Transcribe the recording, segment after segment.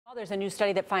There's a new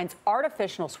study that finds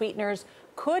artificial sweeteners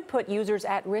could put users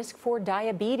at risk for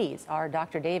diabetes. Our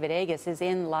Dr. David Agus is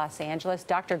in Los Angeles.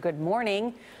 Doctor, good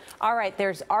morning. All right,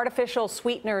 there's artificial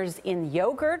sweeteners in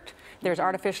yogurt. There's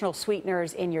artificial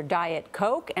sweeteners in your Diet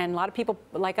Coke. And a lot of people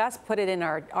like us put it in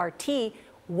our tea.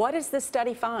 What does this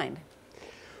study find?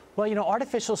 Well, you know,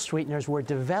 artificial sweeteners were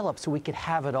developed so we could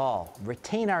have it all,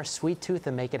 retain our sweet tooth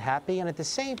and make it happy, and at the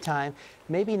same time,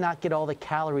 maybe not get all the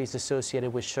calories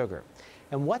associated with sugar.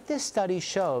 And what this study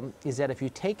showed is that if you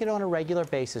take it on a regular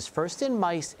basis, first in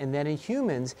mice and then in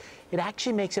humans, it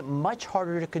actually makes it much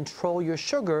harder to control your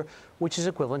sugar, which is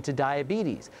equivalent to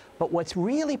diabetes. But what's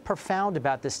really profound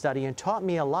about this study and taught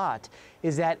me a lot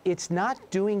is that it's not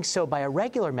doing so by a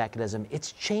regular mechanism,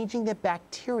 it's changing the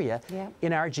bacteria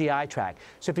in our GI tract.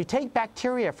 So if you take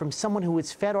bacteria from someone who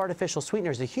was fed artificial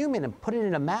sweeteners, a human, and put it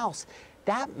in a mouse,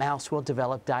 that mouse will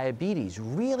develop diabetes.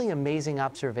 Really amazing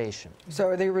observation.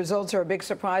 So the results are a big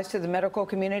surprise to the medical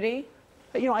community?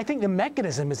 You know, I think the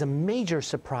mechanism is a major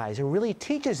surprise and really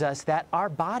teaches us that our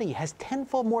body has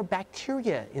tenfold more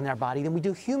bacteria in our body than we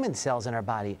do human cells in our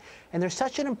body. And they're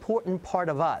such an important part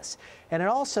of us. And it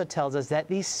also tells us that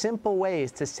these simple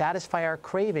ways to satisfy our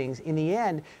cravings in the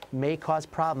end may cause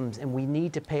problems, and we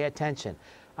need to pay attention.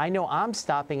 I know I'm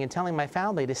stopping and telling my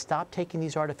family to stop taking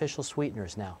these artificial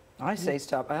sweeteners now. I say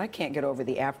stop. I can't get over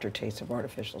the aftertaste of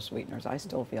artificial sweeteners. I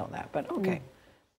still feel that, but okay.